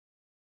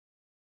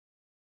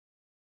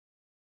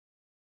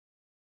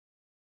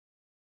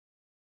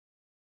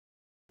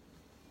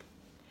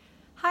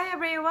Hi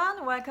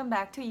everyone, welcome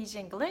back to Easy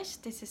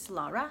English. This is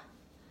Laura.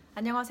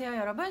 안녕하세요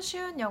여러분,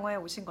 쉬운 영어에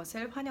오신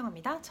것을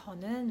환영합니다.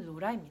 저는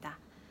로라입니다.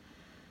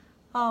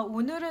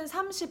 오늘은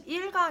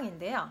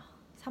 31강인데요.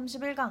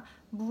 31강,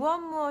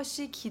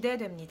 무엇이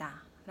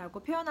기대됩니다 라고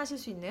표현하실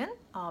수 있는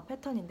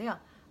패턴인데요.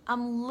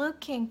 I'm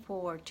looking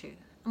forward to.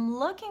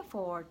 I'm looking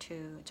forward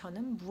to.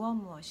 저는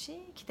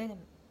무엇이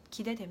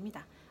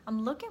기대됩니다.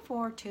 I'm looking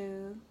forward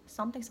to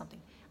something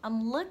something.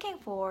 I'm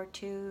looking forward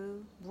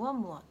to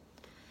무엇.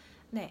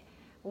 네,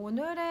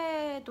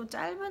 오늘의 또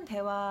짧은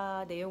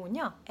대화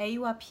내용은요.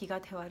 A와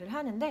B가 대화를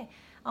하는데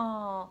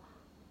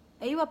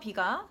A와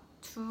B가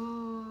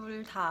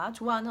둘 다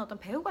좋아하는 어떤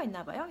배우가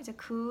있나 봐요. 이제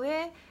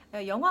그의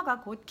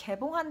영화가 곧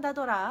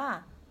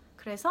개봉한다더라.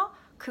 그래서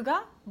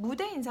그가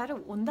무대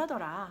인사를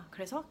온다더라.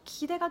 그래서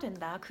기대가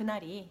된다.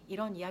 그날이.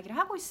 이런 이야기를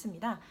하고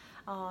있습니다.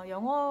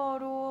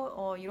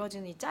 영어로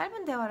이루어지는 이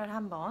짧은 대화를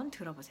한번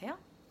들어보세요.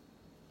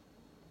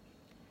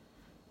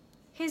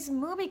 His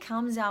movie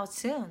comes out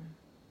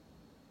soon.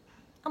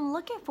 I'm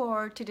looking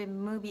forward to the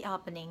movie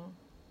opening.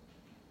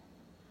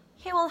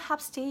 He will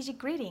have stage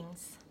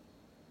greetings.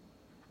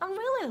 I'm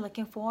really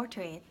looking forward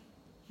to it.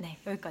 네,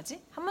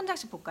 여기까지 한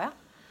문장씩 볼까요?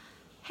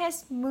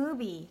 His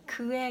movie,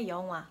 그의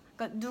영화.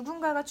 그러니까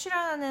누군가가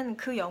출연하는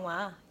그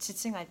영화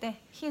지칭할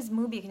때 his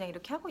movie 그냥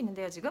이렇게 하고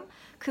있는데요. 지금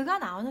그가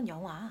나오는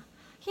영화.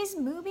 His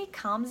movie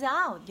comes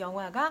out.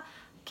 영화가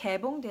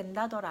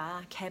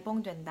개봉된다더라.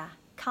 개봉된다.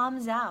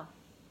 comes out.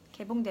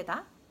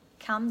 개봉되다.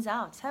 comes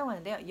out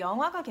사용하는데요.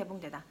 영화가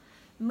개봉되다.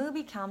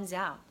 movie comes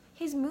out.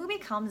 His movie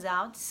comes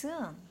out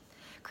soon.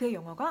 그의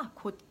영화가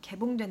곧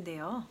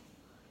개봉된대요.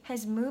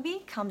 His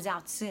movie comes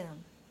out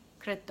soon.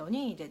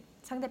 그랬더니 이제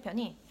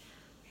상대편이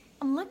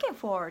I'm looking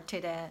forward to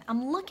that.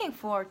 I'm looking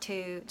forward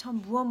to. 전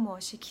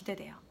무엇이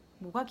기대돼요.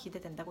 뭐가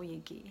기대된다고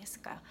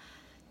얘기했을까요?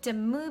 The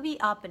movie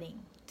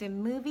opening. The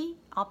movie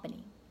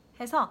opening.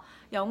 해서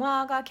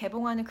영화가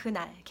개봉하는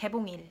그날,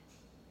 개봉일.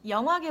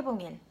 영화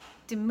개봉일.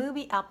 The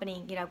movie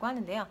opening이라고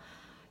하는데요.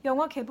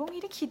 영화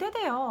개봉일이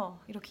기대돼요.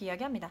 이렇게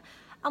이야기합니다.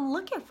 I'm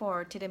looking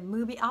forward to the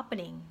movie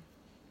opening.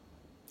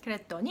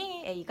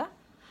 그랬더니 A가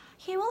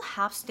He will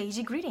have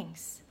stage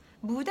greetings.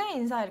 무대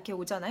인사 이렇게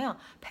오잖아요.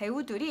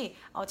 배우들이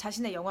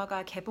자신의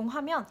영화가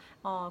개봉하면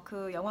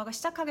그 영화가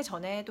시작하기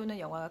전에 또는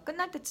영화가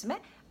끝날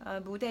때쯤에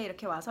무대에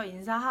이렇게 와서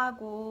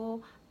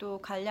인사하고 또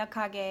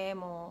간략하게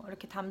뭐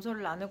이렇게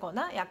담소를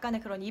나누거나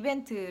약간의 그런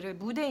이벤트를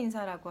무대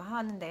인사라고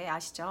하는데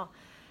아시죠?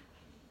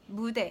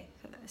 무대,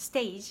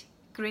 stage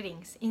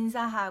greetings,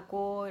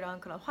 인사하고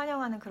이런 그런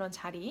환영하는 그런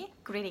자리,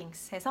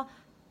 greetings 해서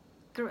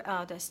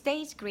the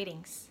stage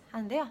greetings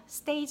하는데요.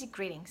 stage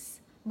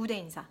greetings, 무대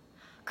인사.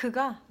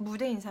 그가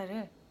무대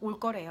인사를 올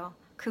거래요.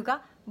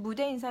 그가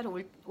무대 인사를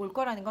올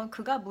거라는 건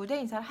그가 무대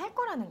인사를 할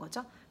거라는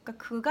거죠.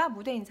 그러니까 그가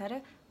무대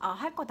인사를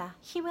할 거다.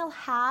 He will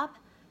have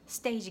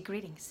stage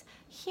greetings.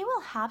 He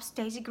will have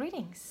stage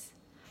greetings.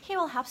 He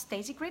will have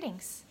stage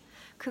greetings.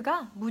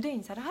 그가 무대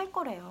인사를 할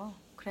거래요.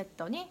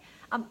 그랬더니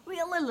I'm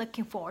really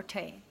looking forward to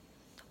it.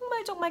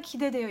 정말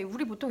기대돼요.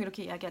 우리 보통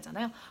이렇게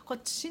이야기하잖아요.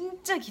 그거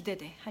진짜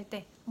기대돼 할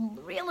때 I'm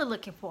really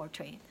looking forward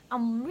to it.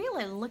 I'm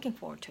really looking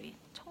forward to it.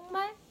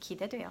 정말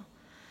기대돼요.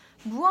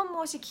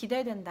 무엇이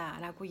기대된다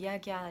라고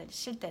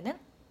이야기하실 때는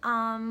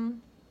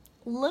I'm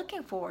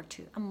looking forward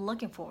to. I'm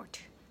looking forward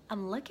to.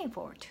 I'm looking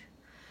forward to.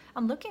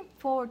 I'm looking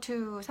forward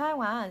to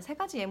사용한 세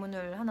가지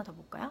예문을 하나 더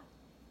볼까요?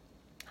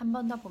 한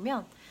번 더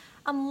보면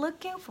I'm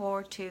looking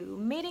forward to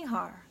meeting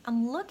her.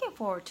 I'm looking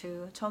forward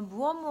to. 전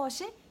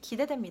무엇이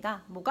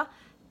기대됩니다. 뭐가?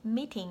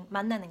 meeting,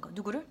 만나는 거.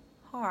 누구를?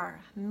 her,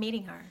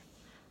 meeting her.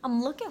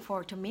 I'm looking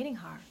forward to meeting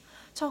her.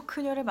 저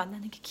그녀를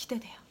만나는 게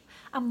기대돼요.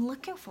 I'm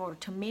looking forward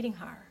to meeting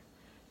her.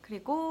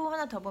 그리고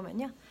하나 더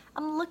보면요.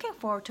 I'm looking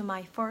forward to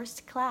my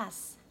first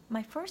class.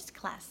 My first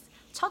class.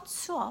 첫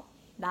수업.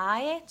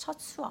 나의 첫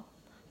수업.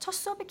 첫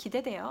수업이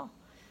기대돼요.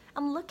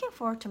 I'm looking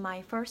forward to my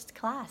first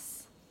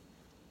class.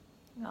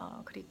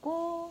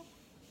 그리고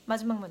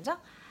마지막 문장.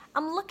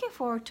 I'm looking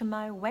forward to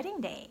my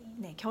wedding day.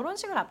 네,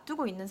 결혼식을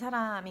앞두고 있는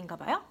사람인가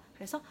봐요.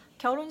 그래서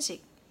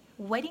결혼식,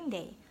 wedding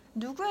day.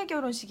 누구의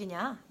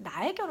결혼식이냐?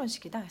 나의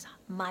결혼식이다. 그래서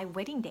my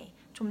wedding day.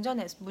 좀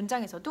전에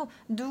문장에서도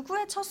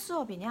누구의 첫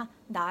수업이냐?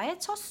 나의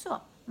첫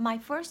수업, my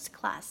first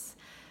class.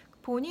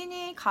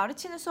 본인이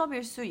가르치는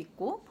수업일 수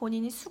있고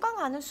본인이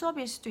수강하는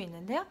수업일 수도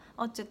있는데요.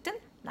 어쨌든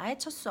나의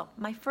첫 수업,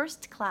 my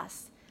first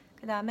class.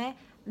 그 다음에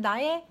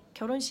나의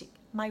결혼식,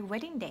 my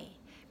wedding day.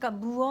 그러니까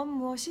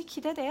무엇이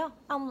기대돼요?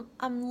 I'm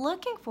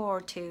looking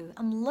forward to.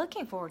 I'm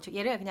looking forward to.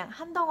 얘를 그냥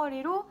한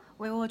덩어리로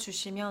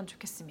외워주시면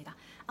좋겠습니다.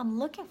 I'm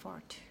looking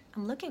forward to.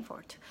 I'm looking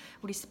forward to.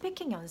 우리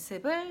스피킹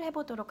연습을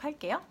해보도록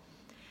할게요.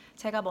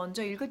 제가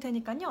먼저 읽을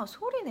테니까요.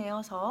 소리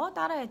내어서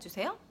따라해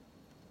주세요.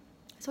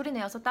 소리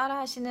내어서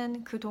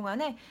따라하시는 그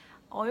동안에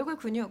얼굴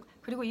근육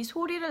그리고 이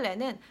소리를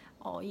내는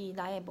이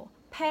나의 뭐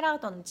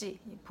폐라든지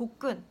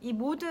복근 이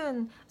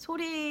모든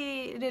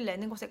소리를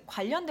내는 것에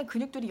관련된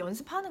근육들이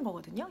연습하는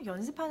거거든요.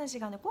 연습하는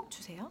시간을 꼭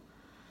주세요.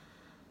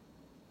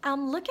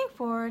 I'm looking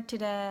forward to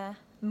the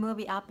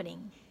movie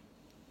opening.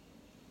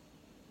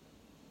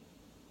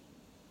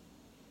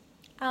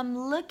 I'm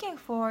looking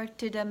forward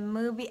to the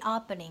movie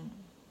opening.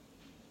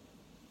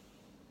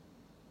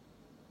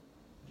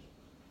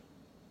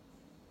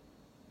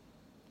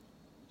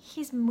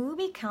 His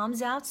movie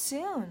comes out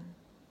soon.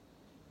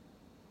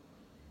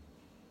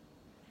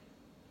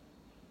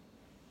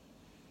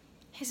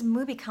 His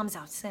movie comes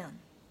out soon.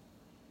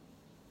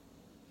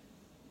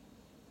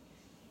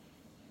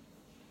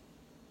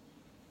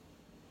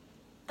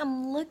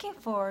 I'm looking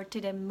forward to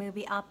the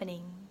movie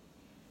opening.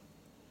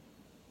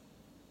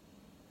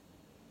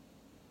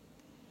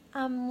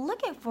 I'm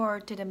looking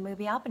forward to the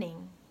movie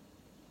opening.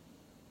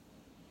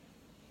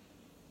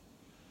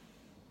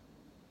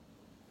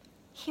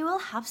 He will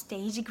have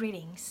stage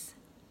greetings.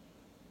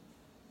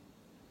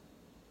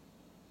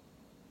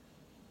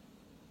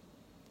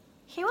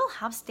 He will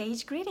have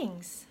stage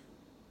greetings.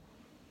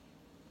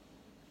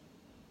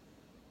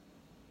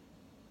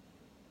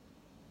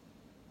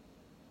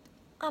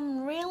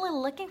 I'm really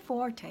looking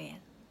forward to it.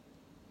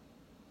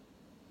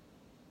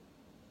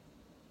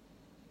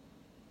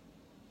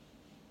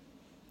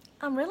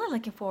 I'm really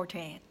looking forward to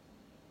it.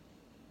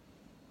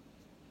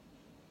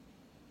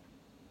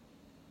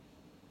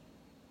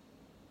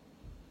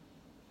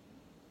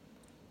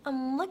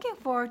 I'm looking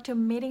forward to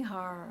meeting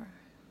her.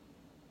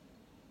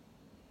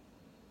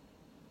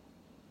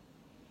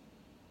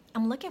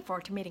 I'm looking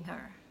forward to meeting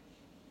her.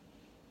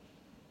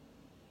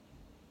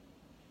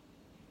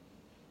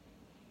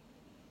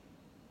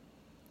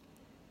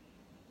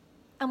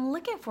 I'm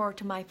looking forward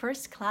to my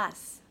first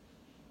class.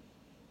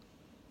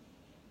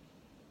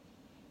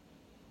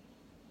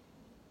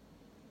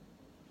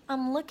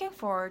 I'm looking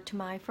forward to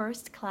my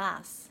first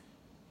class.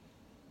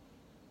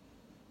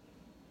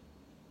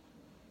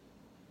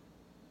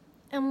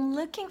 I'm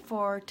looking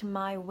forward to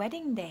my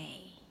wedding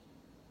day.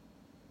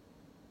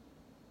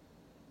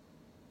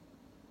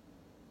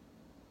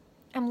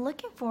 I'm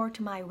looking forward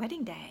to my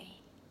wedding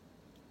day.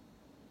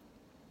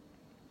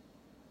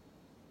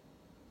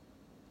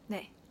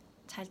 네,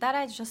 잘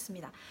따라해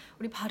주셨습니다.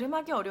 우리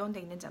발음하기 어려운 데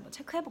있는지 한번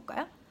체크해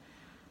볼까요?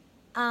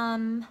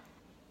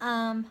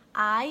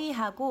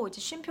 I하고 이제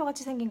쉼표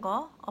같이 생긴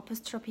거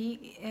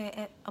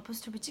어퍼스트로피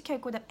찍혀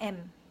있고 그다음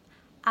M.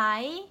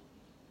 I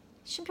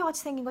쉼표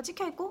같이 생긴 거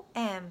찍혀 있고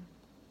M.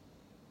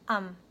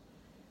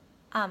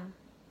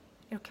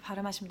 이렇게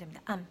발음하시면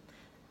됩니다. I'm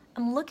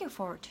looking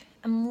forward.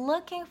 I'm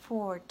looking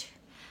forward.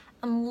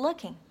 I'm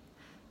looking.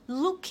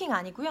 looking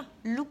아니고요.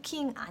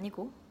 looking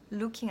아니고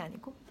looking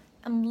아니고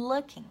I'm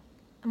looking.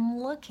 I'm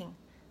looking.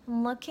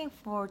 I'm looking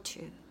forward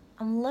to.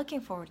 I'm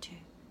looking forward to.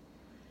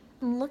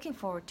 I'm looking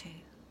forward to.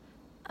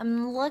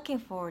 I'm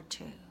looking forward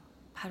to.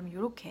 발음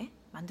이렇게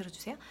만들어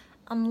주세요.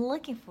 I'm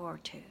looking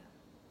forward to.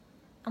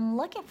 I'm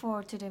looking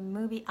forward to the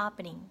movie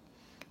opening.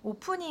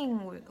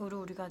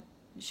 오프닝으로 우리가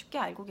쉽게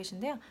알고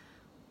계신데요.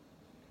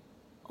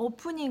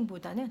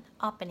 오프닝보다는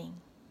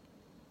opening.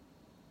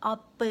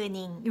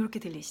 opening 이렇게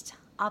들리시죠?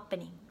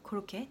 opening.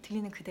 그렇게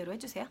들리는 그대로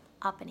해주세요.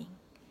 opening.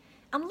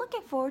 I'm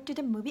looking forward to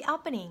the movie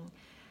opening.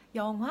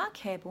 영화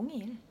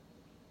개봉일.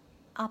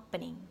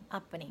 opening.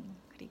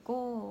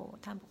 그리고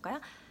다음 볼까요?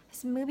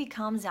 His movie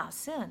comes out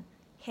soon.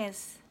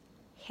 His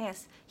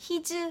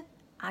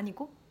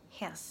아니고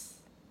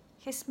his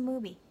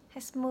movie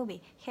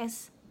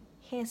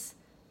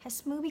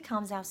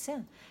comes out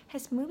soon.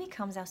 His movie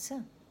comes out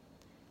soon.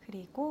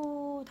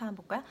 그리고 다음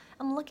볼까요?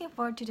 I'm looking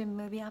forward to the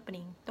movie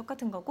opening.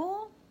 똑같은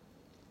거고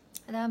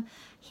그다음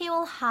he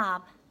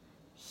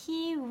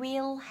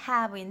will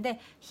have인데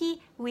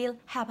he will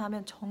have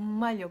하면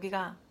정말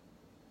여기가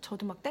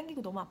저도 막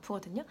땡기고 너무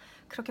아프거든요.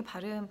 그렇게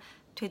발음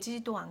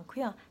되지도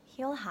않고요.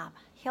 He'll have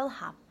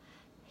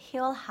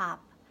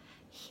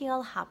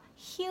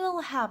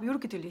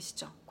이렇게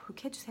들리시죠?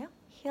 그렇게 해주세요.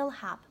 He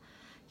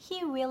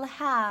will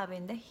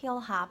have인데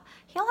he'll have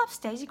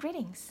stage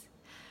greetings.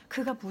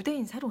 그가 무대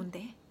인사로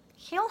온대.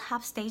 He'll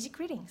have stage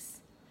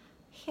greetings.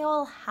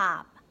 He'll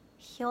have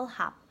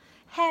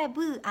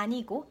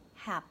아니고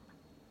have.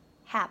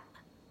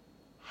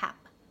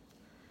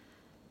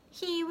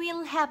 He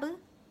will have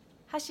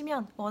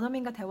하시면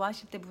원어민과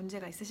대화하실 때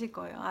문제가 있으실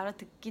거예요.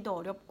 알아듣기도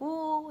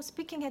어렵고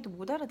스피킹해도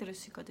못 알아들을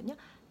수 있거든요.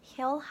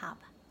 He'll have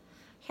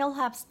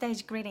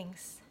stage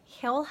greetings.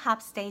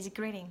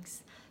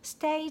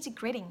 Stage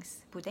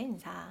greetings. 무대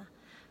인사.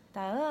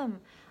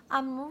 다음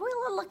I'm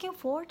really looking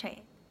forward to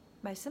it.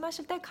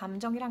 말씀하실 때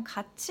감정이랑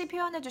같이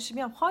표현해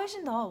주시면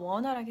훨씬 더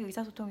원활하게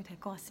의사소통이 될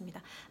것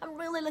같습니다. I'm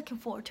really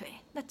looking forward to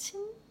it. 나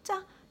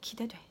진짜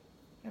기대돼.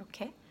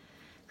 이렇게.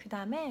 그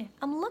다음에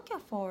I'm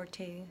looking forward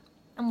to.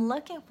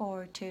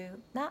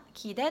 나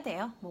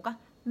기대돼요. 뭐가?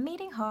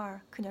 Meeting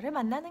her. 그녀를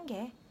만나는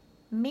게.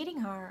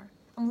 Meeting her.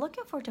 I'm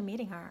looking forward to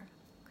meeting her.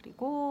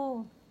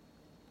 그리고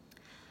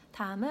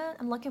다음은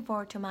I'm looking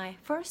forward to my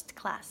first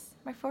class.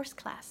 My first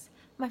class.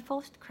 My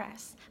first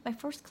class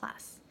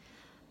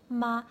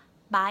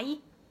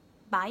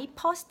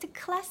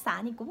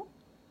아니고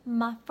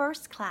my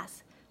first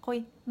class.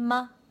 거의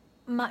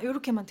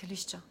이렇게만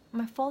들리시죠?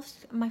 My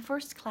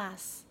first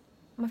class.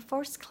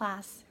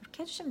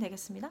 이렇게 해주시면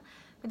되겠습니다.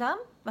 그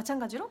다음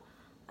마찬가지로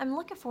I'm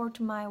looking forward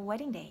to my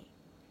wedding day.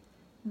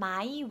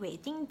 My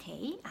wedding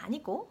day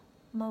아니고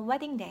My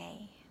wedding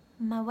day.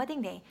 My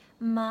wedding day.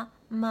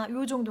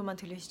 요 정도만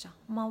들리시죠?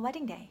 My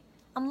wedding day.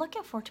 I'm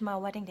looking forward to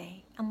my wedding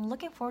day. I'm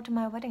looking forward to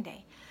my wedding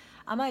day.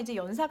 아마 이제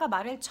연사가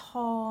말을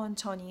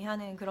천천히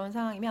하는 그런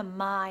상황이면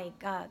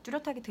my가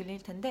뚜렷하게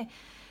들릴 텐데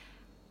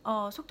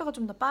속도가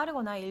좀 더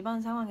빠르거나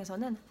일반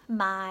상황에서는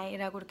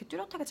my라고 이렇게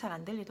뚜렷하게 잘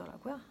안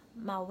들리더라고요.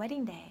 My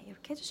wedding day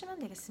이렇게 해주시면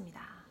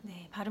되겠습니다.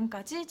 네,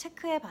 발음까지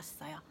체크해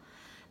봤어요.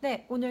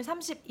 네, 오늘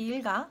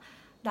 32일가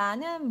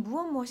나는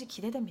무엇이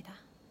기대됩니다.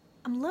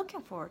 I'm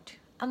looking forward.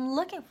 I'm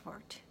looking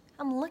forward.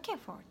 I'm looking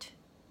forward.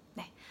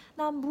 네,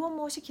 난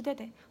무엇이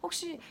기대돼.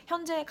 혹시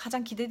현재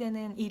가장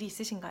기대되는 일이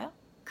있으신가요?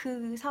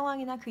 그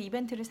상황이나 그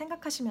이벤트를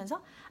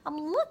생각하시면서 I'm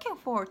looking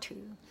forward to.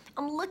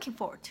 I'm looking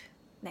forward to.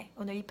 네,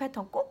 오늘 이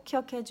패턴 꼭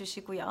기억해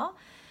주시고요.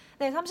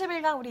 네,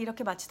 30일간 우리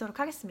이렇게 마치도록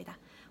하겠습니다.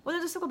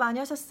 오늘도 수고 많이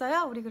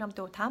하셨어요. 우리 그럼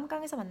또 다음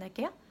강에서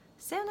만날게요.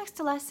 See you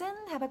next lesson.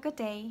 Have a good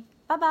day.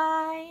 Bye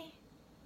bye.